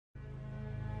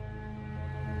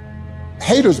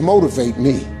Haters motivate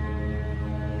me.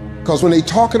 Because when they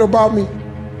talking about me,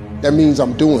 that means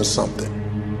I'm doing something.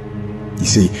 You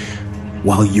see,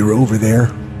 while you're over there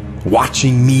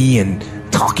watching me and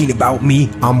talking about me,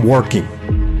 I'm working.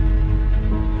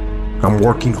 I'm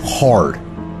working hard.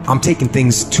 I'm taking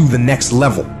things to the next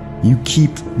level. You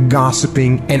keep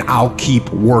gossiping and I'll keep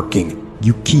working.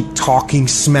 You keep talking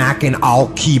smack and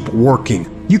I'll keep working.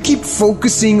 You keep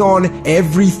focusing on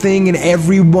everything and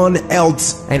everyone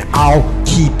else and I'll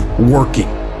keep working.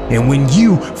 And when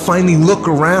you finally look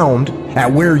around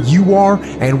at where you are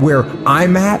and where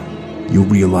I'm at, you'll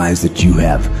realize that you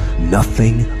have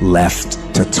nothing left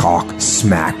to talk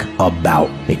smack about.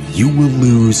 And you will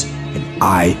lose and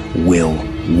I will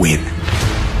win.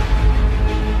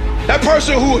 That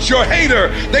person who was your hater,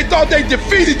 they thought they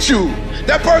defeated you.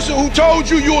 That person who told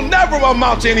you you'll never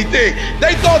amount to anything,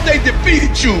 they thought they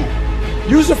defeated you.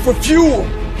 Use them for fuel.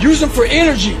 Use them for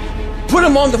energy. Put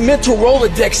them on the mental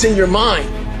Rolodex in your mind.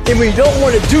 And when you don't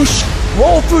want to do shit,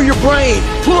 roll through your brain.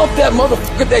 Pull up that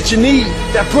motherfucker that you need.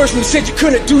 That person who said you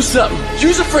couldn't do something.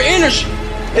 Use it for energy.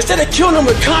 Instead of killing them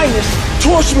with kindness,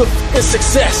 torch them with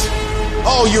success.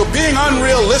 Oh, you're being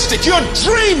unrealistic. You're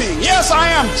dreaming. Yes,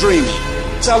 I am dreaming.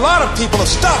 So a lot of people have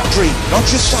stopped dreaming. Don't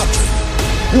you stop dreaming.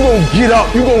 You're going to get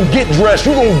up, you're going to get dressed,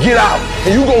 you're going to get out,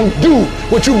 and you're going to do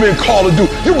what you've been called to do.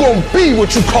 You're going to be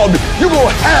what you called to do. You're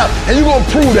going to have, and you're going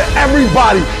to prove to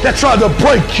everybody that tried to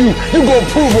break you, you're going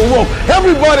to prove them wrong.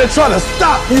 Everybody that tried to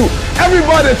stop you,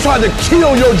 everybody that tried to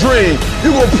kill your dream,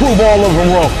 you're going to prove all of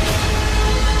them wrong.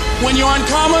 When you're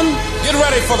uncommon, get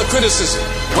ready for the criticism.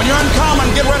 When you're uncommon,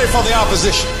 get ready for the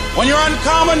opposition. When you're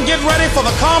uncommon, get ready for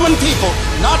the common people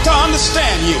not to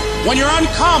understand you. When you're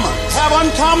uncommon, have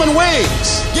uncommon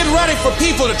ways. Get ready for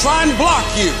people to try and block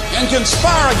you and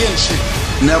conspire against you.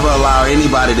 Never allow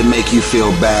anybody to make you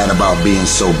feel bad about being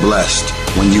so blessed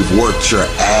when you've worked your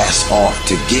ass off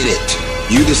to get it.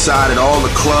 You decided all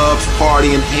the clubs,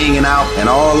 partying, hanging out, and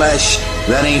all that shit,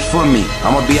 that ain't for me.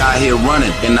 I'm gonna be out here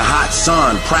running in the hot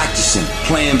sun, practicing,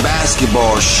 playing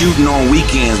basketball, shooting on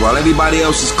weekends while everybody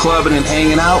else is clubbing and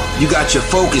hanging out. You got your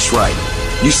focus right.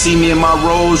 You see me in my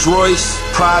Rolls Royce,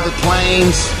 private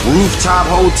planes, rooftop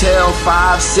hotel,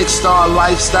 5-6-star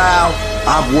lifestyle.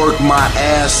 I've worked my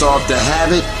ass off to have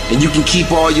it, and you can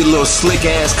keep all your little slick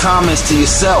ass comments to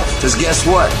yourself. Cause guess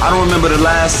what? I don't remember the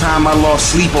last time I lost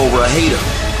sleep over a hater.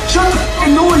 Shut the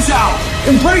f***ing noise out.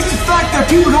 Embrace the fact that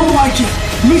people don't like you.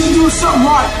 It means you're doing something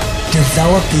right.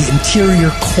 Develop the interior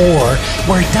core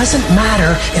where it doesn't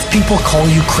matter if people call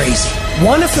you crazy.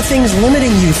 One of the things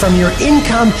limiting you from your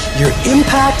income, your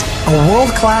impact, a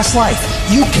world-class life.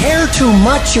 You care too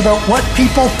much about what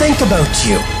people think about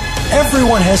you.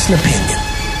 Everyone has an opinion.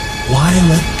 Why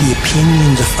let the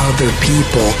opinions of other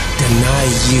people deny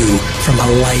you from a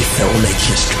life that will make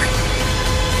history?